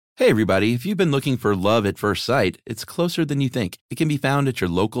Hey everybody, if you've been looking for love at first sight, it's closer than you think. It can be found at your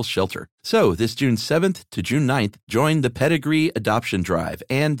local shelter. So this June 7th to June 9th, join the Pedigree Adoption Drive,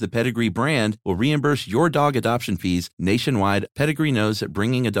 and the Pedigree brand will reimburse your dog adoption fees nationwide. Pedigree knows that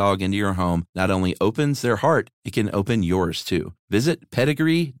bringing a dog into your home not only opens their heart, it can open yours too. Visit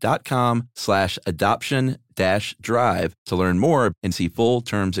pedigree.com/adoption-drive to learn more and see full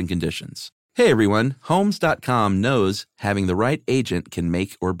terms and conditions. Hey everyone, Homes.com knows having the right agent can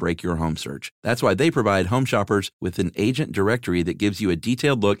make or break your home search. That's why they provide home shoppers with an agent directory that gives you a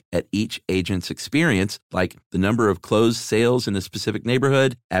detailed look at each agent's experience, like the number of closed sales in a specific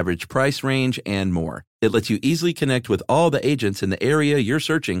neighborhood, average price range, and more. It lets you easily connect with all the agents in the area you're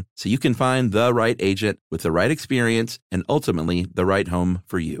searching so you can find the right agent with the right experience and ultimately the right home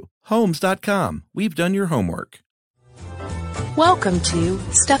for you. Homes.com. We've done your homework. Welcome to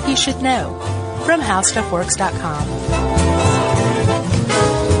Stuff You Should Know from HowStuffWorks.com.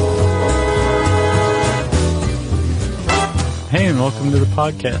 Hey, and welcome to the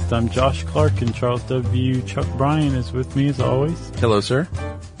podcast. I'm Josh Clark, and Charles W. Chuck Bryan is with me as always. Hello, sir.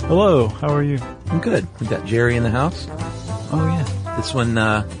 Hello, how are you? I'm good. We got Jerry in the house. Oh, yeah. This one,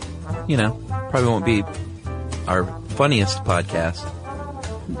 probably won't be our funniest podcast.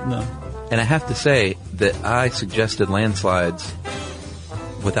 No. And I have to say that I suggested landslides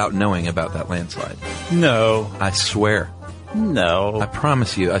without knowing about that landslide. No. I swear. No. I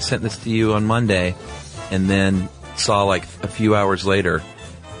promise you. I sent this to you on Monday and then saw like a few hours later.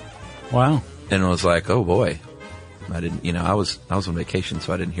 Wow. And was like, oh boy. I didn't, I was on vacation,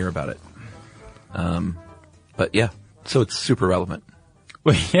 so I didn't hear about it. But yeah, so it's super relevant.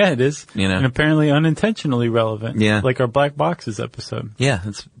 Well, yeah, it is. And apparently unintentionally relevant. Yeah. Like our Black Boxes episode. Yeah,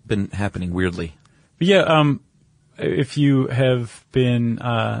 it's been happening weirdly. But yeah, if you have been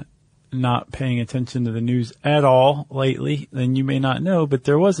not paying attention to the news at all lately, then you may not know, but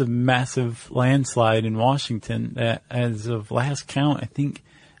there was a massive landslide in Washington that, as of last count, I think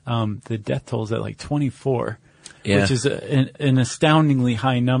the death toll is at like 24, which is an astoundingly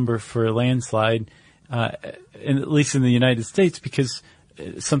high number for a landslide, at least in the United States, because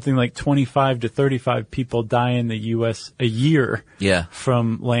something like 25 to 35 people die in the U.S. a year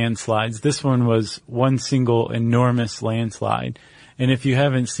from landslides. This one was one single enormous landslide. And if you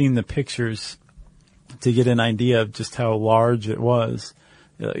haven't seen the pictures to get an idea of just how large it was,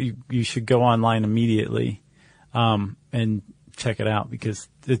 you should go online immediately and check it out, because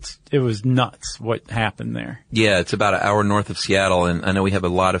it was nuts what happened there. Yeah, it's about an hour north of Seattle, and I know we have a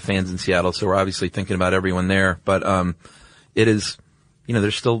lot of fans in Seattle, so we're obviously thinking about everyone there. But it is...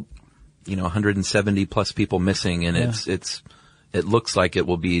 there's still, 170 plus people missing, and it looks like it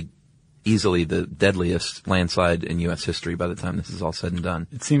will be easily the deadliest landslide in U.S. history by the time this is all said and done.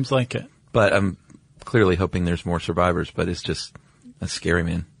 It seems like it. But I'm clearly hoping there's more survivors, but it's just, that's scary,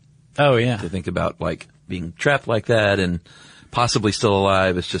 man. Oh, yeah. To think about, like, being trapped like that and possibly still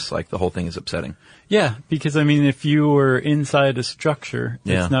alive, it's just like the whole thing is upsetting. Yeah, because, if you were inside a structure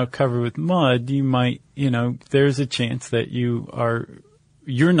that's now covered with mud, you might, there's a chance that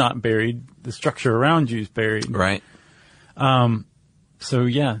you're not buried, the structure around you is buried. Right. So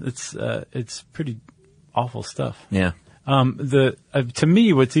yeah, it's pretty awful stuff. Yeah. To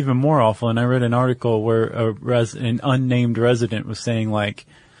me, what's even more awful, and I read an article where an unnamed resident was saying, like,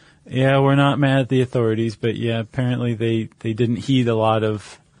 yeah, we're not mad at the authorities, but yeah, apparently they didn't heed a lot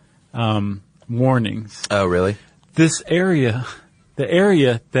of, warnings. Oh, really? This area, the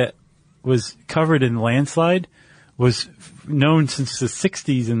area that was covered in landslide was known since the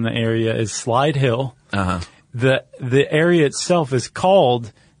 60s in the area as Slide Hill. Uh-huh. The area itself is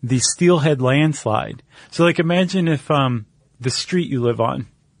called the Steelhead Landslide. So, like, imagine if the street you live on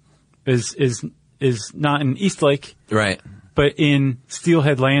is not in Eastlake, right, but in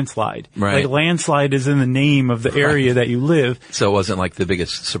Steelhead Landslide. Right. Like, landslide is in the name of the area that you live. So it wasn't like the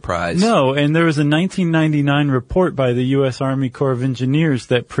biggest surprise. No, and there was a 1999 report by the U.S. Army Corps of Engineers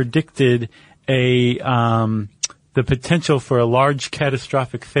that predicted the potential for a large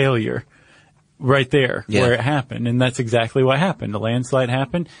catastrophic failure right there where it happened. And that's exactly what happened. A landslide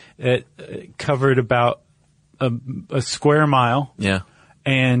happened. It covered about a square mile. Yeah.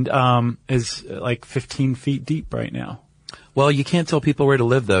 And is like 15 feet deep right now. Well, you can't tell people where to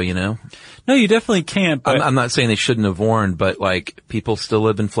live, though, No, you definitely can't. But I'm not saying they shouldn't have warned, but, like, people still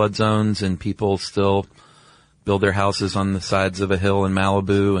live in flood zones and people still build their houses on the sides of a hill in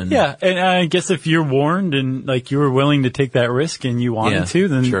Malibu. And yeah, and I guess if you're warned and, like, you were willing to take that risk and you wanted to,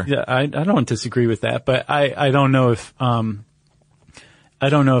 then sure. I don't disagree with that. But I don't know if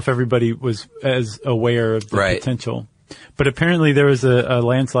everybody was as aware of the potential. But apparently there was a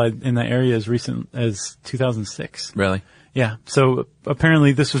landslide in the area as recent as 2006. Really? Yeah. So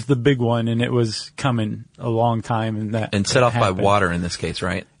apparently this was the big one, and it was coming a long time, and set off happened. by water in this case,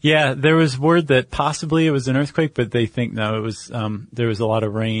 right? Yeah, there was word that possibly it was an earthquake, but they think no, it was there was a lot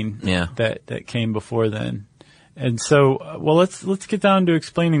of rain that came before then. And so, well, let's get down to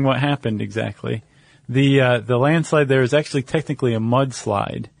explaining what happened exactly. The landslide there is actually technically a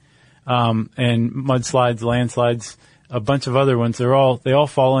mudslide. And mudslides, landslides, a bunch of other ones, they all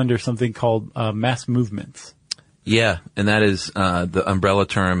fall under something called mass movements. Yeah, and that is the umbrella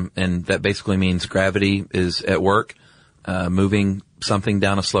term, and that basically means gravity is at work, moving something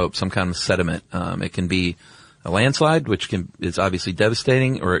down a slope, some kind of sediment. It can be a landslide, which is obviously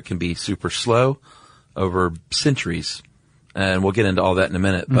devastating, or it can be super slow over centuries. And we'll get into all that in a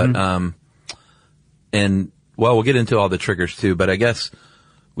minute. Mm-hmm. But we'll get into all the triggers too, but I guess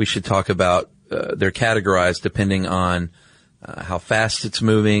we should talk about they're categorized depending on how fast it's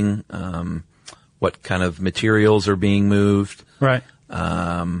moving, what kind of materials are being moved. Right.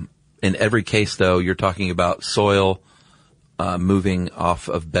 In every case, though, you're talking about soil moving off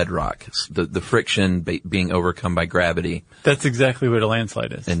of bedrock, the friction being overcome by gravity. That's exactly what a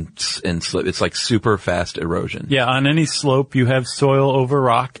landslide is. And slip. It's like super fast erosion. Yeah, on any slope you have soil over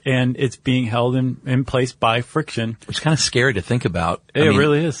rock, and it's being held in place by friction. Which is kind of scary to think about. It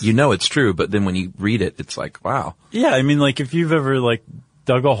really is. You know it's true, but then when you read it, it's like, wow. Yeah, I mean, like if you've ever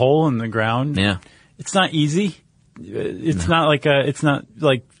dug a hole in the ground, it's not easy. It's not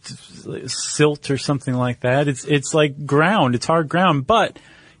like silt or something like that. It's like ground. It's hard ground, but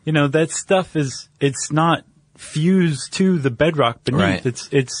that stuff it's not fused to the bedrock beneath.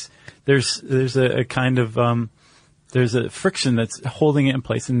 Right. There's a kind of there's a friction that's holding it in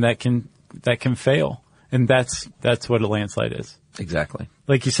place, and that can fail, and that's what a landslide is. Exactly.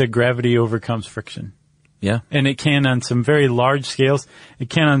 Like you said, gravity overcomes friction. Yeah. And it can on some very large scales.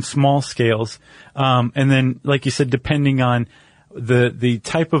 It can on small scales. And then, like you said, depending on the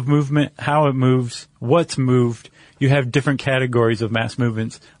type of movement, how it moves, what's moved, you have different categories of mass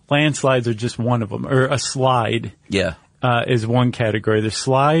movements. Landslides are just one of them, or a slide. Yeah. Is one category. There's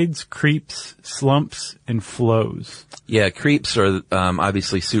slides, creeps, slumps, and flows. Yeah, creeps are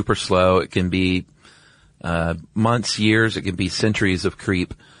obviously super slow. It can be months, years. It can be centuries of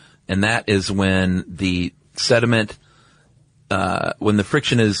creep. And that is when the sediment, when the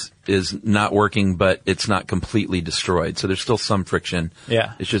friction is not working, but it's not completely destroyed. So there's still some friction.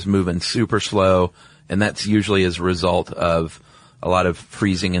 Yeah. It's just moving super slow. And that's usually as a result of a lot of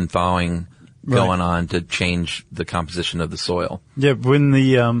freezing and thawing going on to change the composition of the soil. Yeah.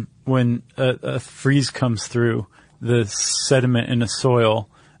 When a freeze comes through, the sediment in the soil,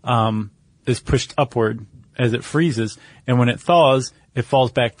 is pushed upward as it freezes. And when it thaws, it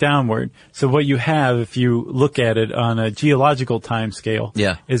falls back downward. So what you have, if you look at it on a geological time scale,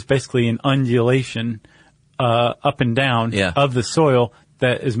 is basically an undulation up and down of the soil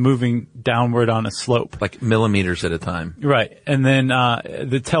that is moving downward on a slope. Like millimeters at a time. Right. And then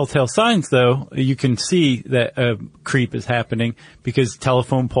the telltale signs, though, you can see that a creep is happening because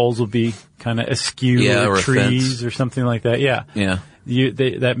telephone poles will be kind of askew, or trees or something like that. Yeah. Yeah.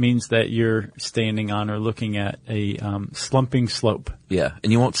 That means that you're standing on or looking at a slumping slope. Yeah,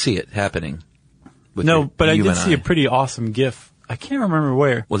 and you won't see it happening. No, but I did see a pretty awesome GIF. I can't remember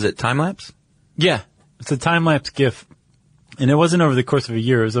where. Was it time-lapse? Yeah, it's a time-lapse GIF. And it wasn't over the course of a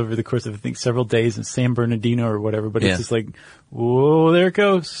year. It was over the course of, I think, several days in San Bernardino or whatever. But it's just like, whoa, there it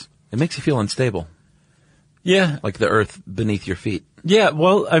goes. It makes you feel unstable. Yeah. Like the earth beneath your feet. Yeah,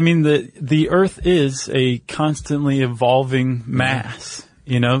 well, I mean, the earth is a constantly evolving mass.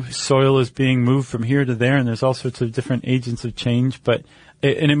 Soil is being moved from here to there, and there's all sorts of different agents of change,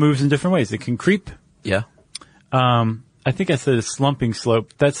 and it moves in different ways. It can creep. Yeah. I think I said a slumping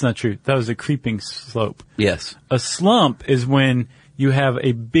slope. That's not true. That was a creeping slope. Yes. A slump is when you have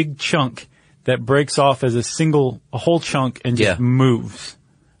a big chunk that breaks off as a whole chunk and just moves.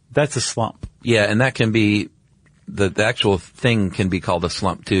 That's a slump. Yeah, and that can be, the actual thing can be called a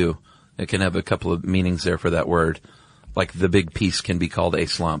slump too. It can have a couple of meanings there for that word. Like the big piece can be called a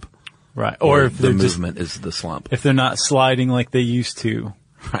slump. Right. Or if the movement is the slump. If they're not sliding like they used to.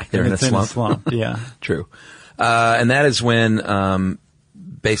 Right, they're in a slump. Yeah. True. And that is when,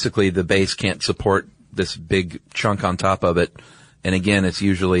 basically the base can't support this big chunk on top of it. And again, it's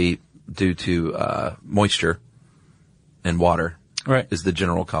usually due to, moisture and water. Right. Is the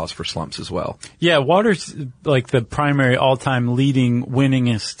general cause for slumps as well. Yeah, water's like the primary all-time leading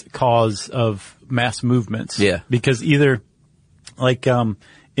winningest cause of mass movements. Yeah. Because either, like,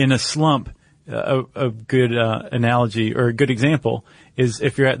 in a slump, a good, analogy or a good example is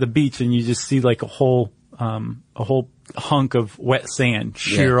if you're at the beach and you just see like a whole hunk of wet sand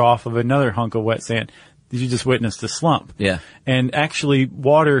shear off of another hunk of wet sand. You just witnessed a slump. Yeah. And actually,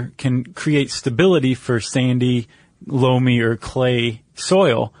 water can create stability for sandy, loamy, or clay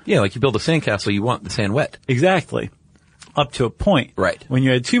soil. Yeah, like you build a sandcastle, you want the sand wet. Exactly. Up to a point. Right. When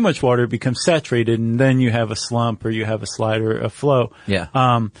you add too much water, it becomes saturated, and then you have a slump or you have a slide or a flow. Yeah.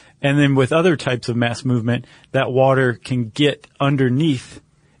 And then with other types of mass movement, that water can get underneath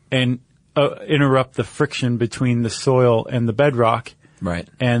and interrupt the friction between the soil and the bedrock. Right.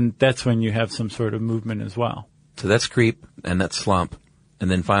 And that's when you have some sort of movement as well. So that's creep and that's slump. And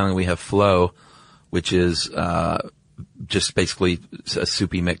then finally we have flow, which is just basically a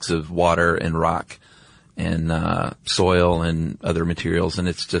soupy mix of water and rock and soil and other materials. And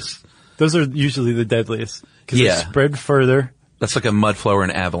it's just... Those are usually the deadliest. Because Yeah. they spread further. That's like a mud flow or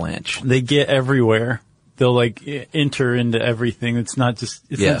an avalanche. They get everywhere. They'll like enter into everything. It's not just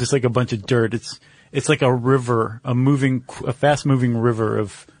like a bunch of dirt. It's like a river, a fast moving river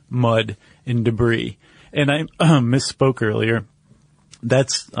of mud and debris. And I misspoke earlier.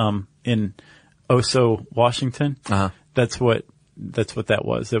 That's in Oso, Washington. Uh-huh. That's what that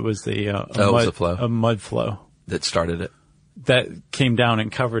was. It was a mud flow that started it. That came down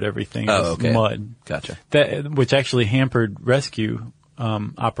and covered everything. It was okay. Mud. Gotcha. Which actually hampered rescue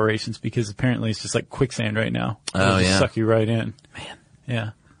operations because apparently it's just like quicksand right now. It'll just suck you right in. Man. Yeah.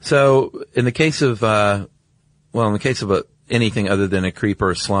 So in the case of anything other than a creep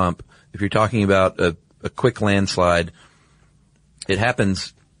or a slump, if you're talking about a quick landslide, it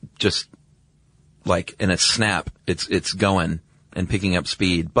happens just like in a snap. It's going and picking up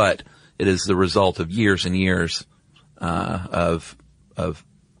speed, but it is the result of years and years of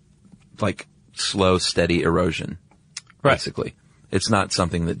like slow, steady erosion. Right. Basically, it's not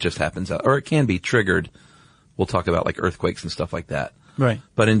something that just happens or it can be triggered. We'll talk about like earthquakes and stuff like that. Right.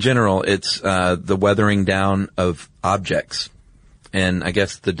 But in general, it's the weathering down of objects. And I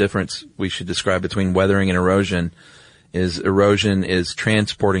guess the difference we should describe between weathering and erosion is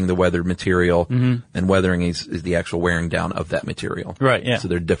transporting the weathered material, and weathering is the actual wearing down of that material. Right, yeah. So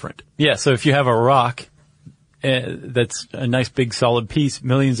they're different. Yeah, so if you have a rock that's a nice big solid piece,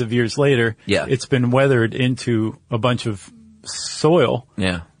 millions of years later, Yeah. it's been weathered into a bunch of soil.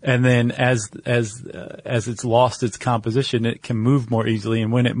 Yeah. And then as it's lost its composition, it can move more easily,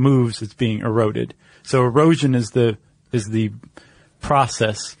 and when it moves, it's being eroded. So erosion is the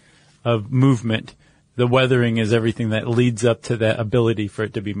process of movement. The weathering is everything that leads up to that ability for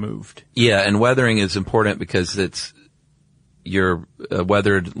it to be moved. Yeah, and weathering is important because your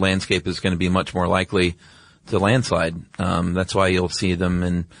weathered landscape is going to be much more likely to landslide. That's why you'll see them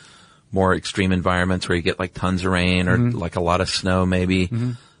in more extreme environments where you get like tons of rain or like a lot of snow maybe.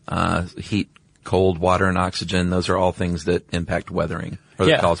 Heat, cold, water, and oxygen. Those are all things that impact weathering or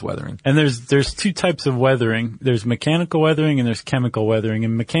that cause weathering. And there's two types of weathering. There's mechanical weathering and there's chemical weathering.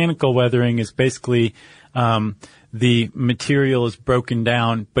 And mechanical weathering is basically the material is broken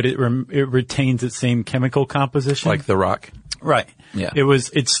down, but it retains its same chemical composition. Like the rock. Right. Yeah.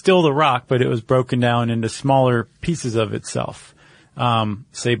 It's still the rock, but it was broken down into smaller pieces of itself.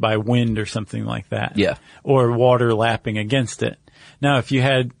 Say by wind or something like that. Yeah. Or water lapping against it. Now, if you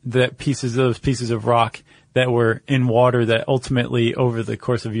had those pieces of rock that were in water that ultimately over the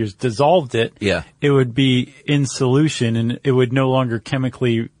course of years dissolved it, it would be in solution and it would no longer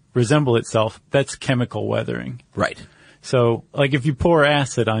chemically resemble itself. That's chemical weathering. Right. So, like if you pour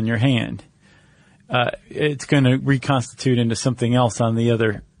acid on your hand, it's going to reconstitute into something else on the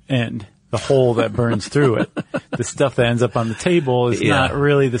other end. The hole that burns through it. The stuff that ends up on the table is not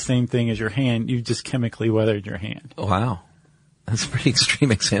really the same thing as your hand. You've just chemically weathered your hand. Wow. That's a pretty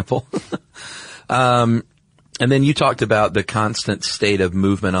extreme example. And then you talked about the constant state of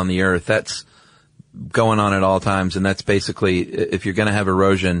movement on the earth. That's going on at all times. And that's basically, if you're going to have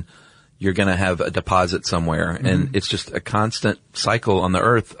erosion, you're going to have a deposit somewhere. And it's just a constant cycle on the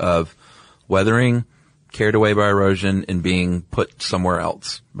earth of weathering, carried away by erosion, and being put somewhere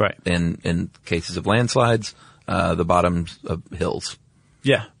else. Right. In cases of landslides, the bottoms of hills.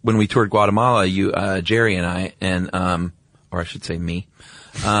 Yeah. When we toured Guatemala, Jerry and I, and, or I should say me,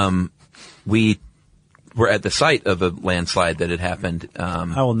 we were at the site of a landslide that had happened.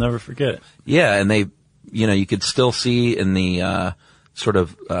 I will never forget it. Yeah, and you could still see in the, sort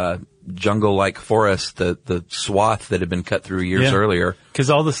of, jungle-like forest, the swath that had been cut through years earlier. Cause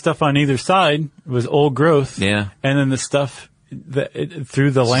all the stuff on either side was old growth. Yeah. And then the stuff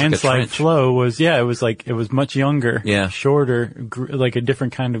through the landslide flow was much younger. Yeah. Shorter, like a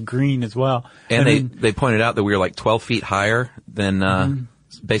different kind of green as well. And they pointed out that we were like 12 feet higher than,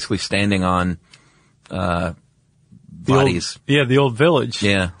 basically standing on, bodies. The old village.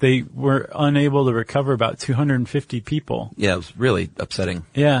 Yeah. They were unable to recover about 250 people. Yeah, it was really upsetting.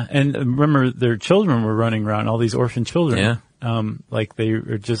 Yeah, and remember their children were running around, all these orphan children. Yeah. Like they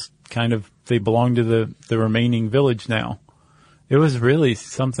were just they belong to the remaining village now. It was really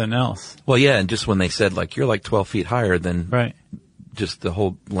something else. Well, yeah, and just when they said, like, you're like 12 feet higher than Right. just the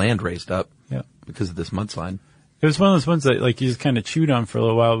whole land raised up Yeah. because of this mudslide. It was one of those ones that, like, you just kind of chewed on for a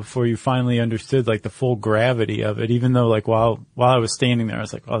little while before you finally understood, like, the full gravity of it, even though, like, while I was standing there, I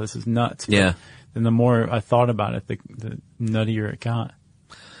was like, oh, this is nuts. But Yeah. then the more I thought about it, the nuttier it got.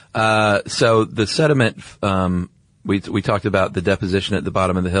 So the sediment, we talked about the deposition at the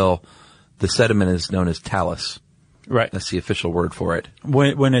bottom of the hill. The sediment is known as talus. Right. That's the official word for it.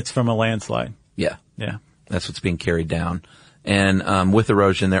 When it's from a landslide. Yeah. Yeah. That's what's being carried down. And with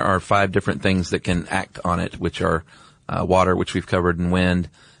erosion, there are 5 different things that can act on it, which are water, which we've covered, and wind,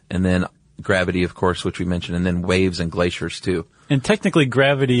 and then gravity, of course, which we mentioned, and then waves and glaciers, too. And technically,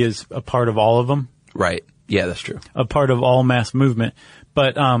 gravity is a part of all of them. Right. Yeah, that's true. A part of all mass movement.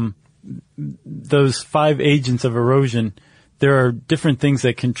 But those 5 agents of erosion, there are different things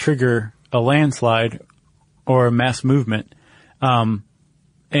that can trigger a landslide or a mass movement.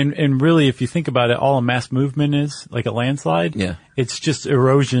 And really, if you think about it, all a mass movement is, like a landslide, Yeah. it's just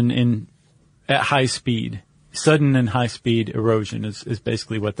erosion at high speed. Sudden and high speed erosion is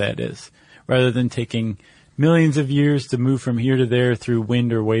basically what that is. Rather than taking millions of years to move from here to there through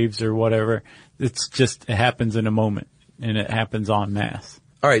wind or waves or whatever, it happens in a moment, and it happens en masse.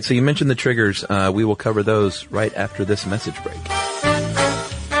 All right, so you mentioned the triggers. We will cover those right after this message break.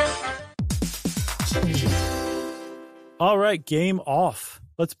 All right, game off.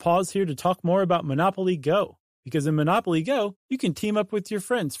 Let's pause here to talk more about Monopoly Go. Because in Monopoly Go, you can team up with your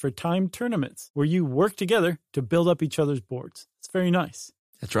friends for timed tournaments where you work together to build up each other's boards. It's very nice.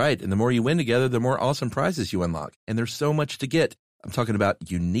 That's right. And the more you win together, the more awesome prizes you unlock. And there's so much to get. I'm talking about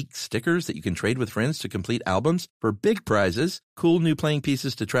unique stickers that you can trade with friends to complete albums for big prizes, cool new playing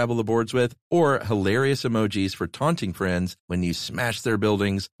pieces to travel the boards with, or hilarious emojis for taunting friends when you smash their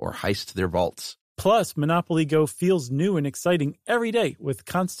buildings or heist their vaults. Plus, Monopoly Go feels new and exciting every day with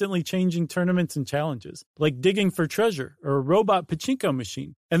constantly changing tournaments and challenges, like digging for treasure or a robot pachinko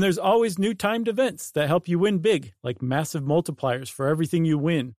machine. And there's always new timed events that help you win big, like massive multipliers for everything you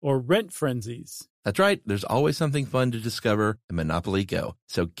win or rent frenzies. That's right. There's always something fun to discover in Monopoly Go.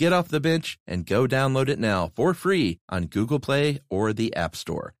 So get off the bench and go download it now for free on Google Play or the App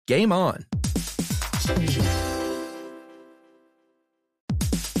Store. Game on!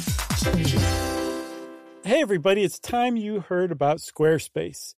 Hey everybody, it's time you heard about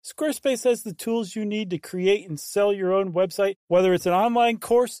Squarespace. Squarespace has the tools you need to create and sell your own website. Whether it's an online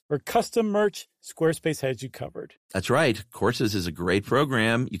course or custom merch, Squarespace has you covered. That's right. Courses is a great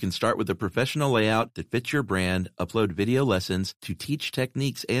program. You can start with a professional layout that fits your brand, upload video lessons to teach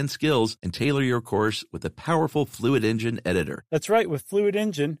techniques and skills, and tailor your course with a powerful Fluid Engine editor. That's right. With Fluid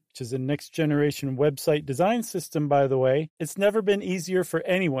Engine, which is a next-generation website design system, by the way, it's never been easier for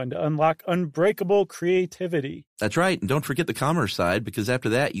anyone to unlock unbreakable creativity. That's right. And don't forget the commerce side, because after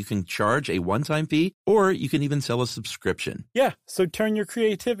that, you can charge a one-time fee, or you can even sell a subscription. Yeah, so turn your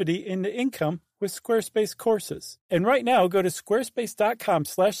creativity into income with Squarespace courses. And right now, go to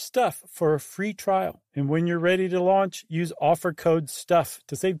squarespace.com/stuff for a free trial. And when you're ready to launch, use offer code STUFF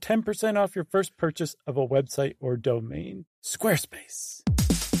to save 10% off your first purchase of a website or domain. Squarespace.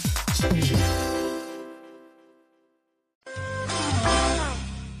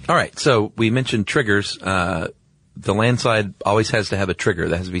 All right. So we mentioned triggers. The landslide always has to have a trigger.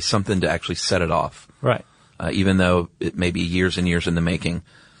 There has to be something to actually set it off. Right. Even though it may be years and years in the making.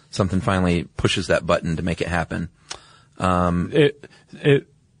 Something finally pushes that button to make it happen. It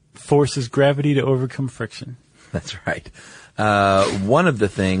forces gravity to overcome friction. That's right. One of the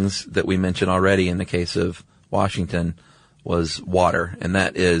things that we mentioned already in the case of Washington was water, and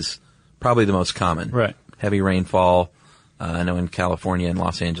that is probably the most common. Right. Heavy rainfall. I know in California and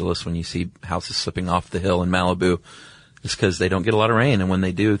Los Angeles, when you see houses slipping off the hill in Malibu, it's because they don't get a lot of rain, and when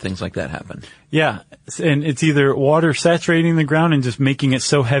they do, things like that happen. Yeah, and it's either water saturating the ground and just making it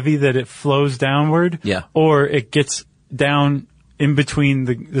so heavy that it flows downward, Yeah. or it gets down in between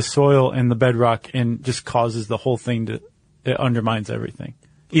the soil and the bedrock and just causes the whole thing it undermines everything.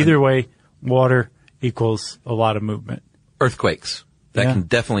 Either way, water equals a lot of movement. Earthquakes. That Yeah. can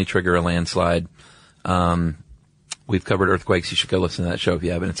definitely trigger a landslide. We've covered earthquakes. You should go listen to that show if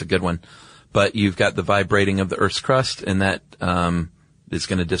you haven't. It's a good one. But you've got the vibrating of the Earth's crust, and that is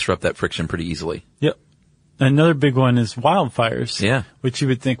going to disrupt that friction pretty easily. Yep. Another big one is wildfires. Yeah. Which you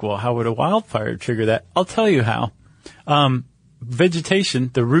would think, well, how would a wildfire trigger that? I'll tell you how. vegetation,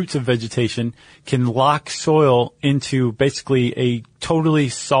 the roots of vegetation, can lock soil into basically a totally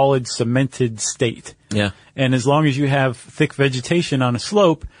solid cemented state. Yeah. And as long as you have thick vegetation on a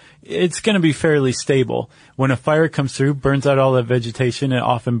slope, it's going to be fairly stable. When a fire comes through, burns out all that vegetation, it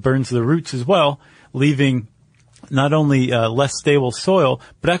often burns the roots as well, leaving not only less stable soil,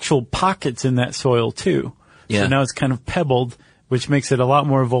 but actual pockets in that soil too. Yeah. So now it's kind of pebbled, which makes it a lot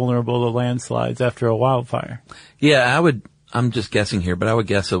more vulnerable to landslides after a wildfire. Yeah, I'm just guessing here, but I would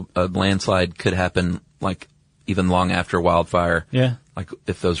guess a landslide could happen like even long after wildfire. Yeah. Like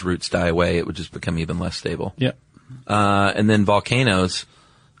if those roots die away, it would just become even less stable. Yep. And then volcanoes,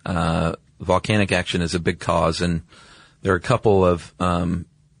 volcanic action is a big cause, and there are a couple of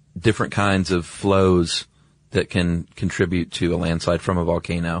different kinds of flows that can contribute to a landslide from a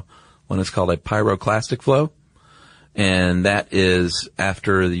volcano. One is called a pyroclastic flow, and that is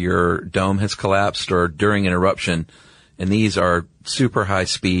after your dome has collapsed or during an eruption. And these are super high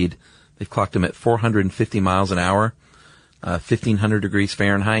speed. They've clocked them at 450 miles an hour, 1,500 degrees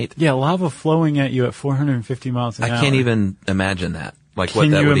Fahrenheit. Yeah, lava flowing at you at 450 miles an hour. I can't even imagine that. Like what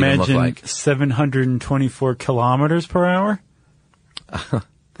Can that you would even look imagine like. 724 kilometers per hour?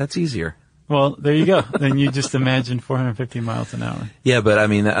 That's easier. Well, there you go. Then you just imagine 450 miles an hour. Yeah, but I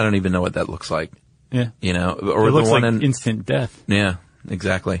mean, I don't even know what that looks like. Yeah. You know, or It looks the one like in, instant death. yeah,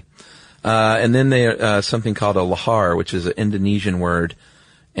 exactly. And then they, something called a lahar, which is an Indonesian word.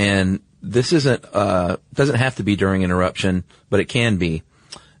 And this doesn't have to be during an eruption, but it can be.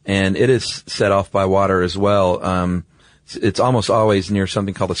 And it is set off by water as well. It's almost always near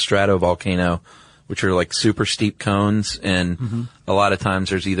something called a stratovolcano, which are like super steep cones. And a lot of times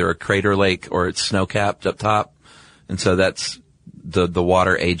there's either a crater lake or it's snow capped up top. And so that's the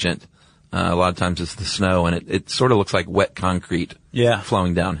water agent. A lot of times it's the snow, and it sort of looks like wet concrete. Yeah.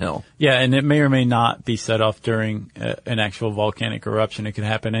 Flowing downhill. Yeah, and it may or may not be set off during an actual volcanic eruption. It could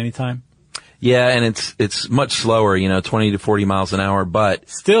happen anytime. Yeah, and it's much slower, 20 to 40 miles an hour, but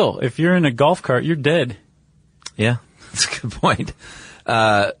Still, if you're in a golf cart, you're dead. yeah, that's a good point.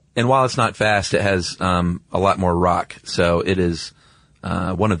 And while it's not fast, it has a lot more rock, so it is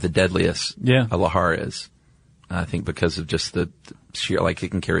one of the deadliest. Yeah. A lahar is, I think, because of just the sheer, like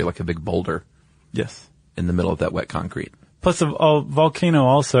it can carry like a big boulder Yes. in the middle of that wet concrete. Plus, a volcano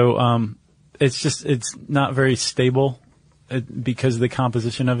also, it's not very stable because the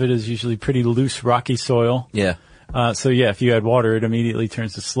composition of it is usually pretty loose, rocky soil. Yeah. So yeah, if you add water, it immediately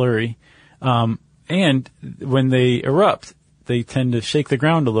turns to slurry. And when they erupt, they tend to shake the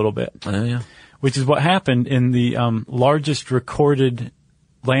ground a little bit, Oh yeah. which is what happened in the largest recorded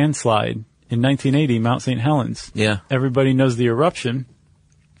landslide in 1980, Mount St. Helens. Yeah. Everybody knows the eruption,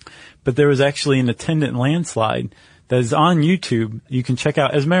 but there was actually an attendant landslide that is on YouTube. You can check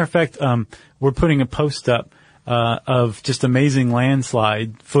out. As a matter of fact, we're putting a post up of just amazing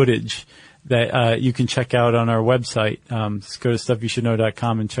landslide footage that you can check out on our website. Just go to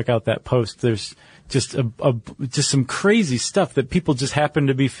stuffyoushouldknow.com and check out that post. There's just just some crazy stuff that people just happen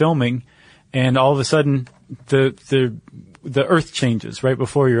to be filming, and all of a sudden the earth changes right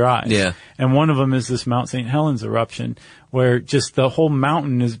before your eyes. Yeah. And one of them is this Mount St. Helens eruption, where just the whole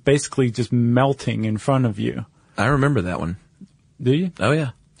mountain is basically just melting in front of you. I remember that one. Do you? Oh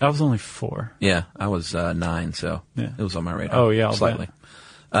yeah. I was only 4. Yeah. I was 9, so Yeah. it was on my radar. Oh, yeah, I'll Slightly.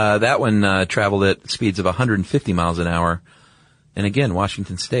 That one traveled at speeds of 150 miles an hour. And again,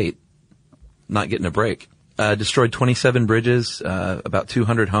 Washington State, not getting a break. Destroyed 27 bridges, about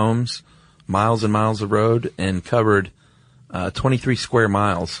 200 homes, miles and miles of road, and covered 23 square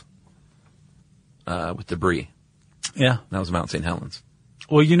miles with debris. Yeah. That was Mount St. Helens.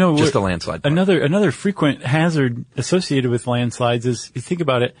 Well, Just a landslide part. Another frequent hazard associated with landslides is, you think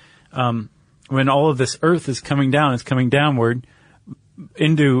about it, when all of this earth is coming down, it's coming downward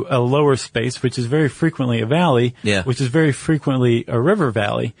into a lower space, which is very frequently a valley, Yeah. which is very frequently a river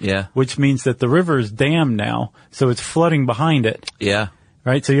valley, Yeah. which means that the river is dammed now, so it's flooding behind it, Yeah.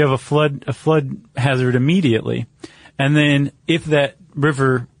 right? So you have a flood hazard immediately. And then if that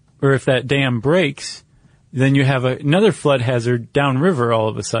river or if that dam breaks, then you have another flood hazard downriver all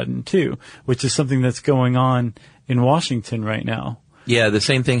of a sudden too, which is something that's going on in Washington right now. Yeah, the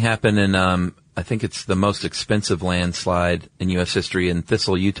same thing happened in, I think it's the most expensive landslide in U.S. history in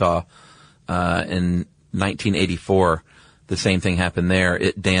Thistle, Utah, in 1984. The same thing happened there.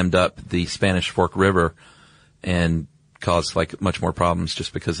 It dammed up the Spanish Fork River and caused like much more problems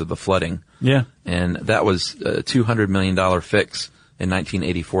just because of the flooding. Yeah. And that was a $200 million fix in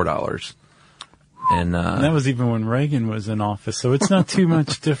 1984 dollars. And that was even when Reagan was in office, so it's not too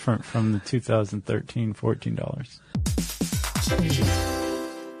much different from the 2013-14 dollars.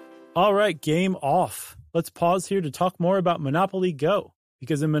 All right, game off. let's pause here to talk more about Monopoly Go.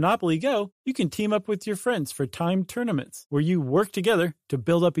 Because in Monopoly Go, you can team up with your friends for timed tournaments where you work together to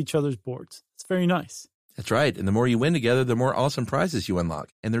build up each other's boards. It's very nice. That's right. And the more you win together, the more awesome prizes you unlock.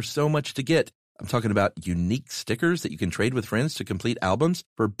 And there's so much to get. I'm talking about unique stickers that you can trade with friends to complete albums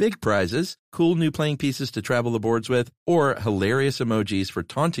for big prizes, cool new playing pieces to travel the boards with, or hilarious emojis for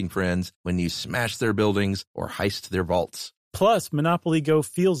taunting friends when you smash their buildings or heist their vaults. Plus, Monopoly Go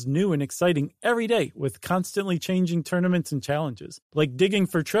feels new and exciting every day with constantly changing tournaments and challenges, like digging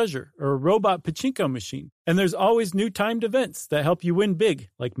for treasure or a robot pachinko machine. And there's always new timed events that help you win big,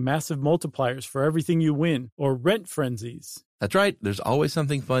 like massive multipliers for everything you win or rent frenzies. That's right. There's always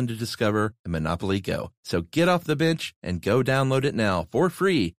something fun to discover in Monopoly Go. So get off the bench and go download it now for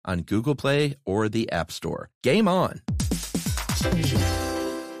free on Google Play or the App Store. Game on!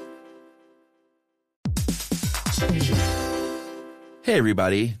 Hey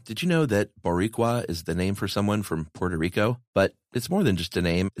everybody, did you know that Boricua is the name for someone from Puerto Rico? But it's more than just a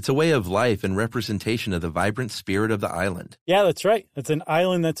name. It's a way of life and representation of the vibrant spirit of the island. Yeah, that's right. It's an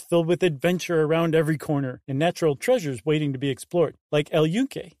island that's filled with adventure around every corner and natural treasures waiting to be explored, like El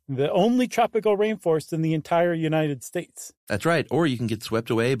Yunque, the only tropical rainforest in the entire United States. That's right. Or you can get swept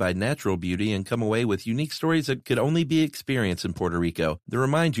away by natural beauty and come away with unique stories that could only be experienced in Puerto Rico that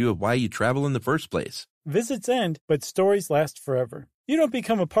remind you of why you travel in the first place. Visits end, but stories last forever. You don't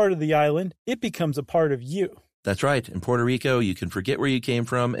become a part of the island, it becomes a part of you. That's right. In Puerto Rico, you can forget where you came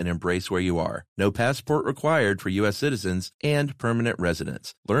from and embrace where you are. No passport required for U.S. citizens and permanent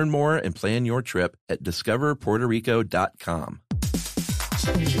residents. Learn more and plan your trip at discoverpuertorico.com.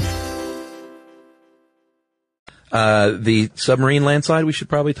 The submarine landslide we should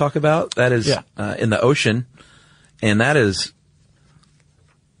probably talk about. That is in the ocean, and that is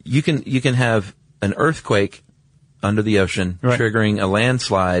you can have an earthquake under the ocean, right, triggering a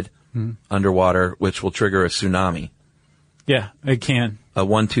landslide underwater, which will trigger a tsunami. Yeah, it can. A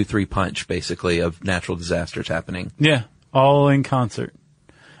 1, 2, 3 punch, basically, of natural disasters happening. Yeah, all in concert.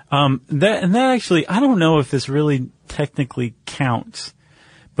 That actually, I don't know if this really technically counts,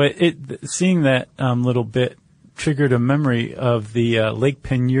 but seeing that little bit triggered a memory of the Lake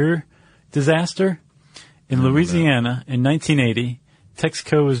Peigneur disaster in Louisiana in 1980.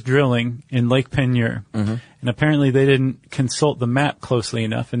 Texaco was drilling in Lake Peigneur, and apparently they didn't consult the map closely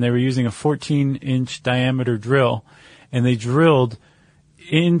enough, and they were using a 14-inch diameter drill, and they drilled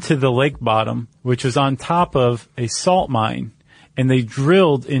into the lake bottom, which was on top of a salt mine, and they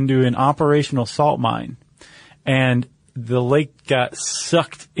drilled into an operational salt mine, and the lake got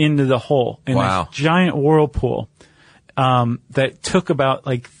sucked into the hole in this giant whirlpool that took about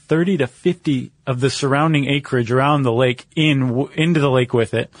like 30 to 50 of the surrounding acreage around the lake into the lake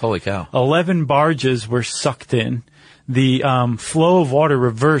with it. Holy cow. 11 barges were sucked in. The flow of water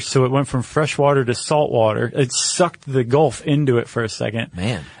reversed, so it went from fresh water to salt water. It sucked the Gulf into it for a second.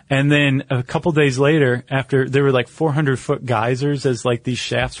 Man. And then a couple days later, after there were like 400-foot geysers as like these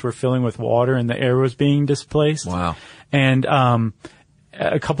shafts were filling with water and the air was being displaced. Wow. And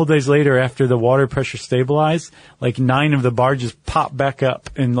a couple days later, after the water pressure stabilized, like 9 of the barges popped back up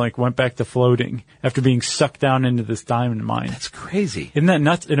and like went back to floating after being sucked down into this diamond mine. That's crazy. Isn't that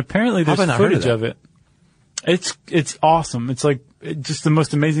nuts? And apparently there's footage of it. It's awesome. It's like just the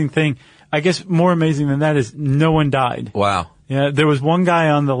most amazing thing. I guess more amazing than that is no one died. Wow. Yeah, there was one guy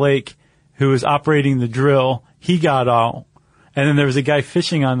on the lake who was operating the drill. He got out. And then there was a guy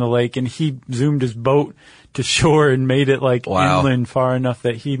fishing on the lake, and he zoomed his boat to shore and made it like inland far enough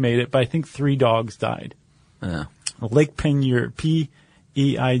that he made it. But I think 3 dogs died. Yeah. Lake Peigneur, Peigneur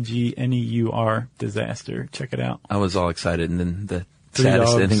disaster. Check it out. I was all excited, and then the 3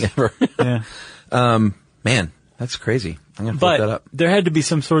 saddest dogs. ending ever. Yeah. Man, that's crazy. I'm going to look that up. There had to be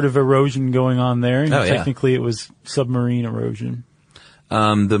some sort of erosion going on there. And Oh, yeah. technically it was submarine erosion.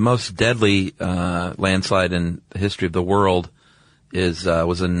 The most deadly landslide in the history of the world was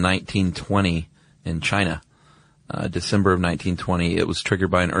in 1920 in China. December of 1920. It was triggered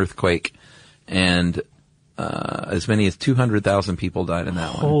by an earthquake, and as many as 200,000 people died in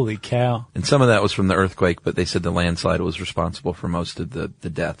that one. Holy cow. And some of that was from the earthquake, but they said the landslide was responsible for most of the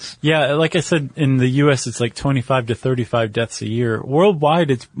deaths. Yeah, like I said, in the U.S. it's like 25 to 35 deaths a year. Worldwide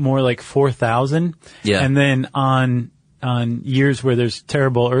it's more like 4,000. Yeah. And then on years where there's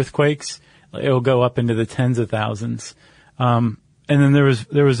terrible earthquakes, it'll go up into the tens of thousands. And then there was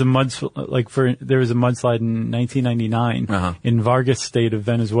a mudslide in 1999 in Vargas state of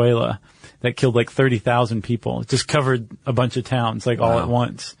Venezuela that killed like 30,000 people. It just covered a bunch of towns all at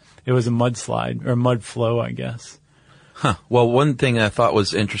once. It was a mudslide or mud flow, I guess. Huh. Well, one thing I thought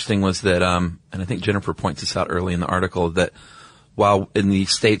was interesting was that, and I think Jennifer points this out early in the article, that while in the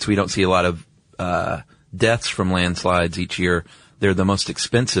States we don't see a lot of deaths from landslides each year. They're the most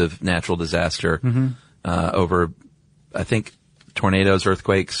expensive natural disaster over, I think, tornadoes,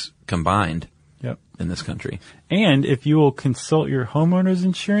 earthquakes combined in this country. And if you will consult your homeowner's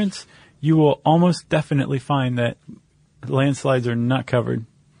insurance, you will almost definitely find that landslides are not covered.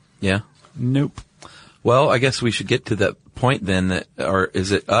 Yeah? Nope. Well, I guess we should get to that point then that, or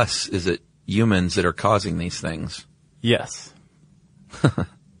is it humans that are causing these things? Yes.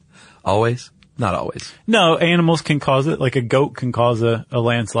 Always? Not always. No, animals can cause it. Like a goat can cause a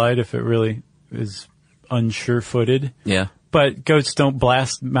landslide if it really is unsure-footed. Yeah. But goats don't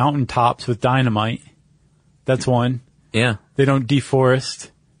blast mountaintops with dynamite. That's one. Yeah. They don't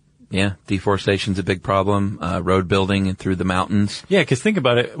deforest. Yeah. Deforestation's a big problem. Road building through the mountains. Yeah, because think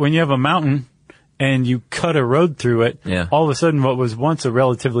about it. When you have a mountain and you cut a road through it, all of a sudden what was once a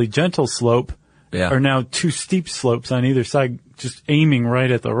relatively gentle slope are now two steep slopes on either side, just aiming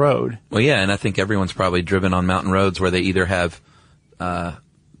right at the road. Well, yeah, and I think everyone's probably driven on mountain roads where they either have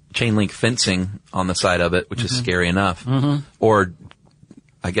chain link fencing on the side of it, which is scary enough, or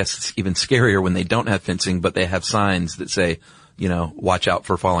I guess it's even scarier when they don't have fencing, but they have signs that say, watch out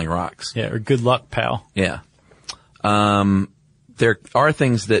for falling rocks. Yeah, or good luck, pal. Yeah. There are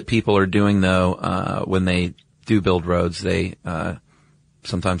things that people are doing, though, when they do build roads. They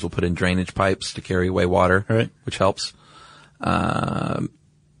sometimes will put in drainage pipes to carry away water, which helps.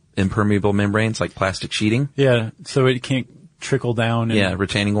 Impermeable membranes, like plastic sheeting. Yeah, so it can't trickle down.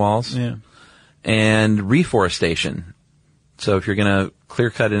 Retaining walls. Yeah. And reforestation. So if you're going to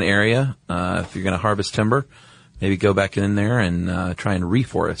clear cut an area, if you're going to harvest timber, maybe go back in there and try and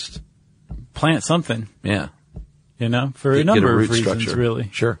reforest. Plant something. Yeah. For a number of reasons, really.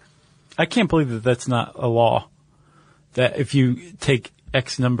 Sure. I can't believe that that's not a law. That if you take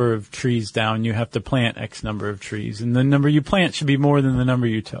X number of trees down, you have to plant X number of trees. And the number you plant should be more than the number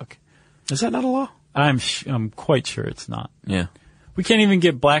you took. Is that not a law? I'm quite sure it's not. Yeah. We can't even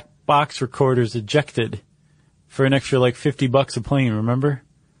get black box recorders ejected for an extra like $50 a plane, remember?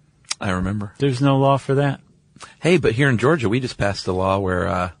 I remember. There's no law for that. Hey, but here in Georgia, we just passed a law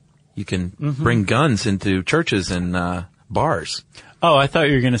where you can bring guns into churches and bars. Oh, I thought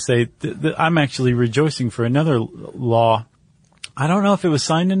you were going to say I'm actually rejoicing for another law. I don't know if it was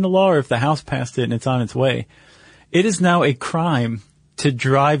signed into law or if the House passed it and it's on its way. It is now a crime to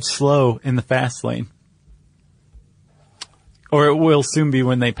drive slow in the fast lane. Or it will soon be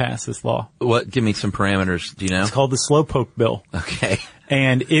when they pass this law. What? Give me some parameters. Do you know? It's called the Slowpoke Bill. Okay.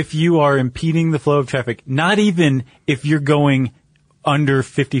 And if you are impeding the flow of traffic, not even if you're going under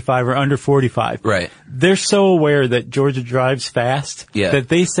 55 or under 45. Right. They're so aware that Georgia drives fast that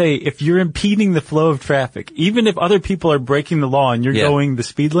they say if you're impeding the flow of traffic, even if other people are breaking the law and you're going the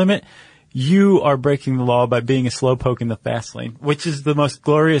speed limit, you are breaking the law by being a slowpoke in the fast lane, which is the most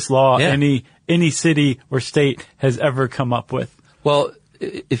glorious law any city or state has ever come up with. Well,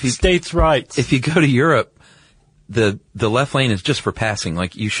 if you states' rights. If you go to Europe, the left lane is just for passing.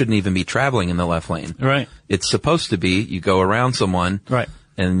 Like, you shouldn't even be traveling in the left lane. Right. It's supposed to be you go around someone. Right.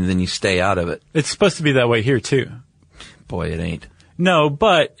 And then you stay out of it. It's supposed to be that way here too. Boy, it ain't. No,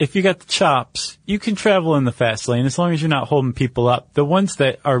 but if you got the chops, you can travel in the fast lane as long as you're not holding people up. The ones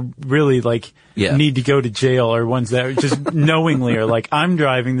that are really need to go to jail are ones that are just knowingly are like, I'm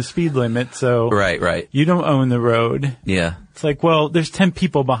driving the speed limit, so right. You don't own the road. Yeah. It's like, well, there's 10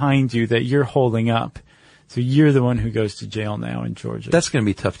 people behind you that you're holding up. So you're the one who goes to jail now in Georgia. That's going to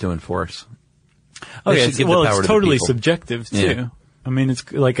be tough to enforce. Oh, yeah. It's totally subjective too. Yeah. I mean,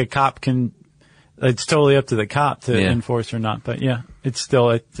 it's like a cop can. It's totally up to the cop to enforce or not. But yeah, it's still.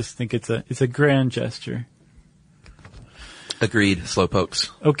 I just think it's a grand gesture. Agreed.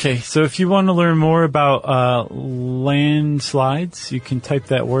 Slowpokes. Okay, so if you want to learn more about landslides, you can type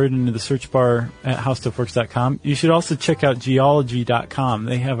that word into the search bar at howstuffworks.com. You should also check out geology.com.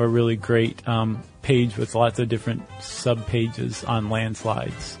 They have a really great page with lots of different sub-pages on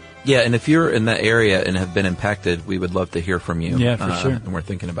landslides. Yeah, and if you're in that area and have been impacted, we would love to hear from you. Yeah, for sure. And we're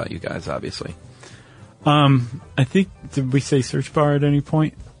thinking about you guys, obviously. I think, did we say search bar at any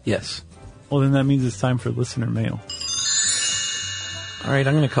point? Yes. Well, then that means it's time for listener mail. All right,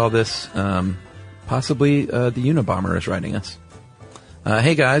 I'm going to call this possibly the Unabomber is writing us.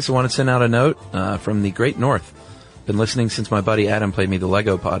 Hey, guys, I want to send out a note from the Great North. Been listening since my buddy Adam played me the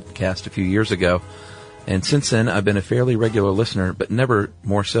Lego podcast a few years ago. And since then, I've been a fairly regular listener, but never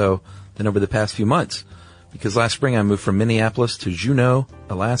more so than over the past few months. Because last spring, I moved from Minneapolis to Juneau,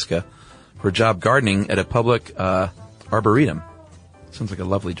 Alaska, for a job gardening at a public arboretum. Sounds like a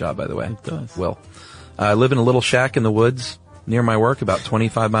lovely job, by the way. It does. Well, I live in a little shack in the woods near my work, about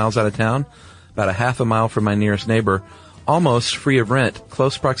 25 miles out of town, about a half a mile from my nearest neighbor, almost free of rent,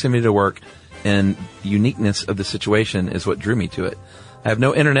 close proximity to work, and the uniqueness of the situation is what drew me to it. I have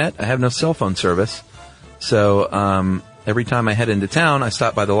no internet. I have no cell phone service. So every time I head into town, I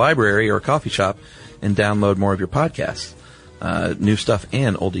stop by the library or a coffee shop and download more of your podcasts. New stuff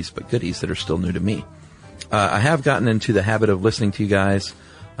and oldies but goodies that are still new to me. I have gotten into the habit of listening to you guys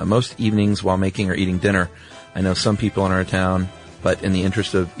most evenings while making or eating dinner. I know some people in our town, but in the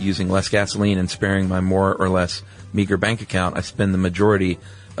interest of using less gasoline and sparing my more or less meager bank account, I spend the majority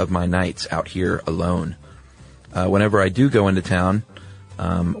of my nights out here alone. Whenever I do go into town,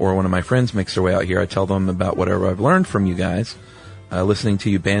 or one of my friends makes their way out here, I tell them about whatever I've learned from you guys. Listening to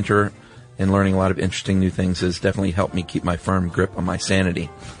you banter and learning a lot of interesting new things has definitely helped me keep my firm grip on my sanity.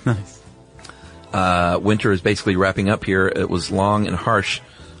 Nice. Winter is basically wrapping up here. It was long and harsh.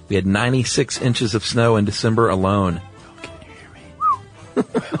 We had 96 inches of snow in December alone. Oh, can you hear me? Will,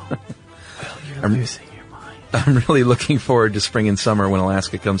 you're losing your mind. I'm really looking forward to spring and summer when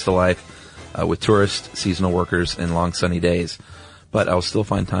Alaska comes to life with tourists, seasonal workers, and long sunny days. But I'll still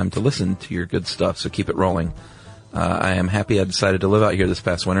find time to listen to your good stuff, so keep it rolling. I am happy I decided to live out here this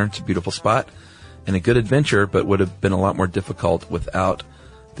past winter. It's a beautiful spot and a good adventure, but would have been a lot more difficult without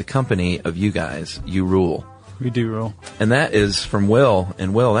the company of you guys. You rule. We do rule. And that is from Will.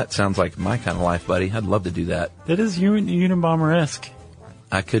 And Will, that sounds like my kind of life, buddy. I'd love to do that. That is Unabomber-esque.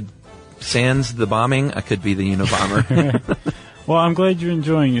 I could, sans the bombing, I could be the Unabomber. Well, I'm glad you're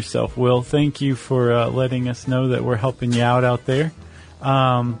enjoying yourself, Will. Thank you for letting us know that we're helping you out there.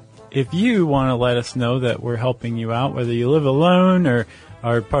 If you want to let us know that we're helping you out, whether you live alone or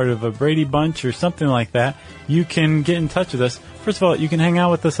are part of a Brady Bunch or something like that, you can get in touch with us. First of all, you can hang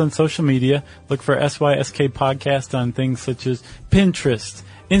out with us on social media. Look for SYSK Podcast on things such as Pinterest,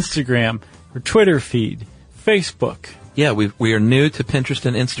 Instagram, or Twitter feed, Facebook. Yeah, we are new to Pinterest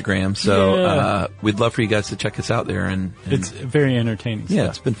and Instagram, so we'd love for you guys to check us out there. And it's very entertaining stuff. Yeah,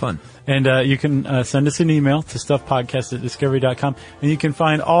 it's been fun. And you can send us an email to stuffpodcast@discovery.com, and you can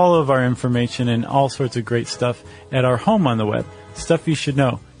find all of our information and all sorts of great stuff at our home on the web,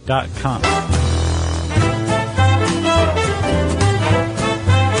 stuffyoushouldknow.com.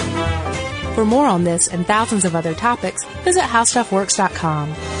 For more on this and thousands of other topics, visit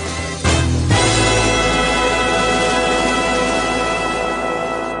howstuffworks.com.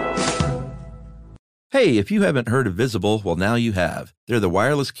 Hey, if you haven't heard of Visible, well, now you have. They're the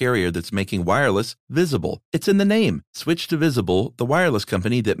wireless carrier that's making wireless visible. It's in the name. Switch to Visible, the wireless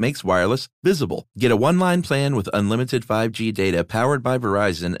company that makes wireless visible. Get a one-line plan with unlimited 5G data powered by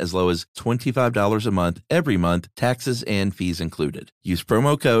Verizon as low as $25 a month, every month, taxes and fees included. Use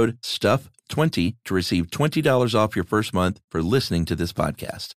promo code STUFF20 to receive $20 off your first month for listening to this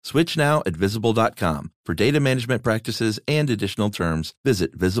podcast. Switch now at Visible.com. For data management practices and additional terms,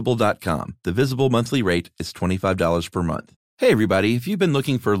 visit Visible.com. The Visible monthly rate is $25 per month. Hey everybody, if you've been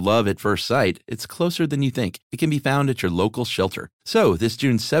looking for love at first sight, it's closer than you think. It can be found at your local shelter. So this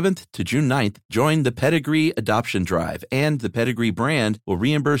June 7th to June 9th, join the Pedigree Adoption Drive, and the Pedigree brand will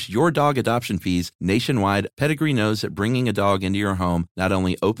reimburse your dog adoption fees nationwide. Pedigree knows that bringing a dog into your home not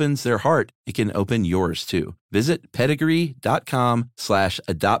only opens their heart, it can open yours too. Visit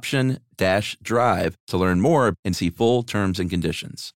pedigree.com/adoption-drive to learn more and see full terms and conditions.